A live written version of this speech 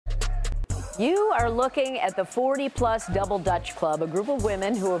You are looking at the 40-plus Double Dutch Club, a group of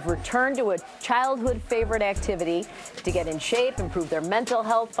women who have returned to a childhood favorite activity to get in shape, improve their mental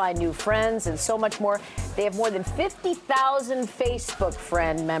health, find new friends, and so much more. They have more than 50,000 Facebook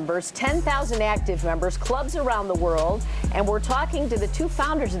friend members, 10,000 active members, clubs around the world, and we're talking to the two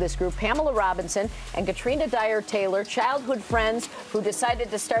founders of this group, Pamela Robinson and Katrina Dyer-Taylor, childhood friends who decided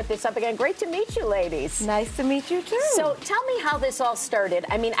to start this up again. Great to meet you, ladies. Nice to meet you, too. So tell me how this all started.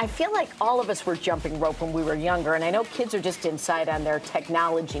 I mean, I feel like all of us were jumping rope when we were younger, and I know kids are just inside on their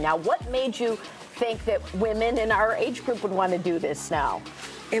technology now. What made you think that women in our age group would want to do this now?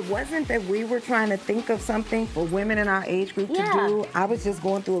 It wasn't that we were trying to think of something for women in our age group to do. I was just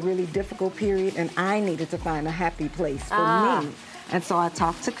going through a really difficult period, and I needed to find a happy place for me. And so I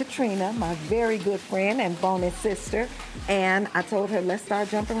talked to Katrina, my very good friend and bonus sister, and I told her, let's start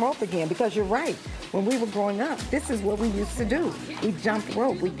jumping rope again. Because you're right, when we were growing up, this is what we used to do. We jumped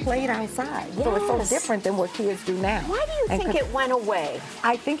rope, we played outside. Yes. So it's so different than what kids do now. Why do you think it went away?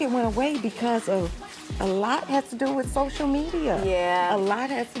 I think it went away because of a lot has to do with social media. Yeah. A lot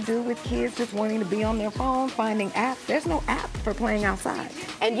has to do with kids just wanting to be on their phone, finding apps. There's no app for playing outside.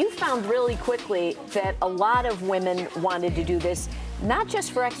 And you found really quickly that a lot of women wanted to do this, not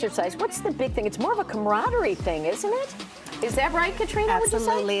just for exercise. What's the big thing? It's more of a camaraderie thing, isn't it? Is that right, Katrina?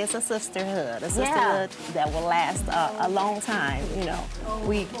 Absolutely. It's a sisterhood. A sisterhood that will last a long time. You know,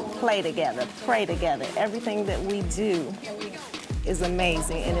 we play together, pray together. Everything that we do is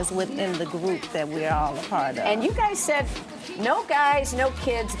amazing, and it's within the group that we're all a part of. And you guys said, no guys, no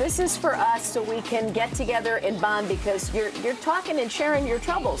kids. This is for us so we can get together and bond, because you're talking and sharing your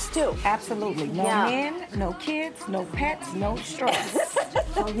troubles, too. Absolutely. No men, no kids, no pets, no stress.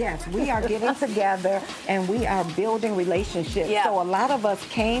 So, yes, we are getting together, and we are building relationships. Yeah. So a lot of us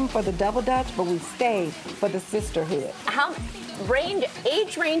came for the Double Dutch, but we stayed for the sisterhood.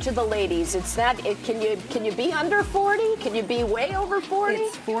 Age range of the ladies, it's not, can you be under 40? Can you be way over 40?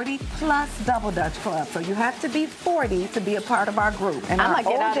 It's 40 plus Double Dutch Club. So you have to be 40 to be a part of our group. And I'm going to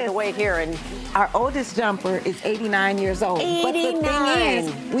get out of the way here. And our oldest jumper is 89 years old. 89. But the thing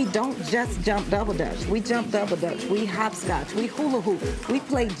is, we don't just jump Double Dutch. We jump Double Dutch. We hopscotch. We hula hoop. We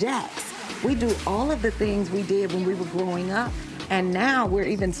play jacks. We do all of the things we did when we were growing up. And now we're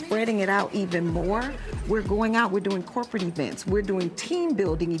even spreading it out even more. We're going out, we're doing corporate events, we're doing team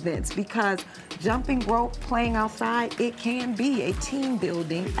building events, because jumping rope, playing outside, it can be a team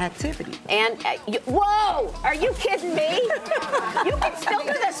building activity. And, whoa, are you kidding me? You can still do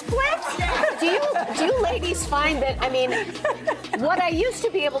the splits? Do you ladies find that, I mean, what I used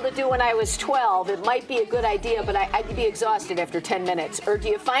to be able to do when I was 12, it might be a good idea, but I'd be exhausted after 10 minutes. Or do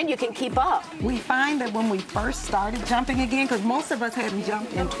you find you can keep up? We find that when we first started jumping again, because most of us hadn't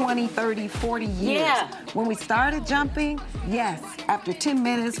jumped in 20, 30, 40 years. Yeah. When we started jumping, yes, after 10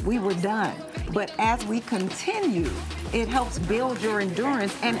 minutes, we were done. But as we continue, it helps build your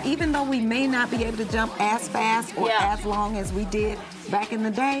endurance. And even though we may not be able to jump as fast or as long as we did back in the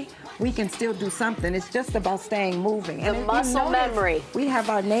day, we can still do something. It's just about staying moving. The muscle memory. We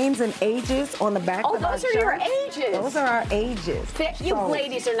have our names and ages on the back of our those are your ages. Those are our ages. You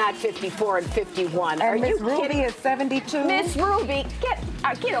ladies are not 54 and 51. And Miss Ruby is 72. Miss Ruby,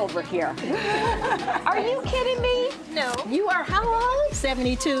 get over here. Are you kidding me? No. You are how old?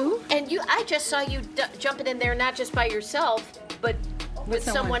 72. And I just saw you jumping in there, not just by yourself, but with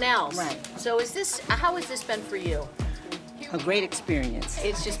someone else. Right. So how has this been for you? A great experience.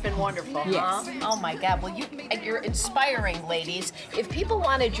 It's just been wonderful, Yes. huh? Oh my God, well you're inspiring, ladies. If people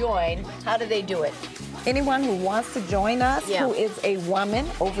want to join, how do they do it? Anyone who wants to join us, who is a woman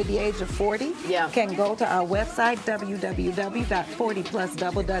over the age of 40, can go to our website,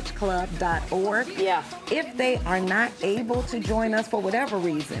 www.40plusdoubledutchclub.org. Yeah. If they are not able to join us for whatever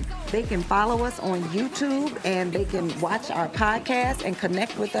reason, they can follow us on YouTube, and they can watch our podcast and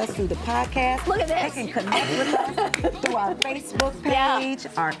connect with us through the podcast. Look at this. They can connect with us through our Facebook page,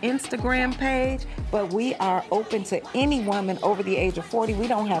 our Instagram page, but we are open to any woman over the age of 40. We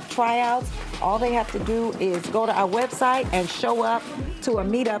don't have tryouts. All they have to do is go to our website and show up to a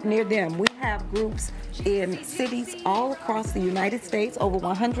meetup near them. We have groups in cities all across the United States, over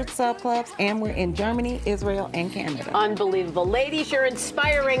 100 sub-clubs, and we're in Germany, Israel, and Canada. Unbelievable. Ladies, you're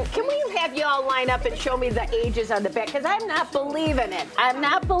inspiring. Can we have you all line up and show me the ages on the back? Because I'm not believing it. I'm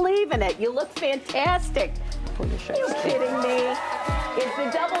not believing it. You look fantastic. Are you kidding me? It's the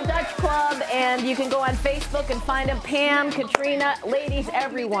Double Dutch Club, and you can go on Facebook and find them. Pam, Katrina, ladies,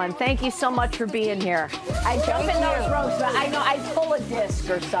 everyone, thank you so much for being here. I jump in those ropes, but I know I pull a disc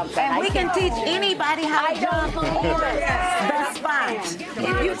or something. And we can teach anybody how to jump. I don't believe it. the spot.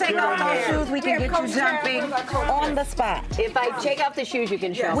 If you take off those shoes, we can get you jumping on the spot. If I take off the shoes, you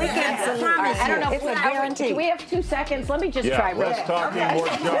can show We me. can All promise right, I don't know. you. It's a Do guarantee. we have 2 seconds? Let me just try Yeah, real less talking, more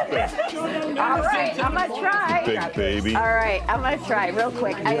jumping. All right, I'm gonna try. Big baby. All right, I'm gonna try real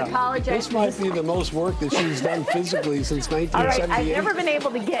quick. I apologize. This might be the most work that she's done physically since All right, I've 1978. never been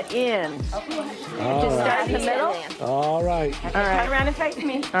able to get in. Just start in the middle. All right. All right. Turn around and face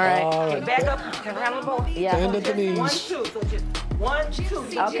me. All right. All right. Back up. Turn around a little. Yeah. Bend at the 1, knees. 2. So just 1, 2.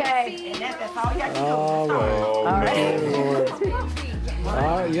 Okay. And that's all you have to do. All right. Oh, All right. no. Lord. All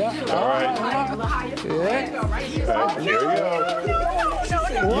right, yeah. All right. Yeah. There you go.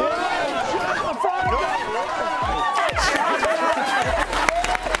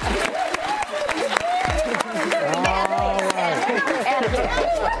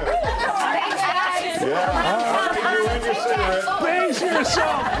 Yeah. You and your cigarette. Brace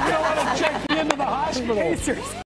yourself. You don't want to check you into the hospital.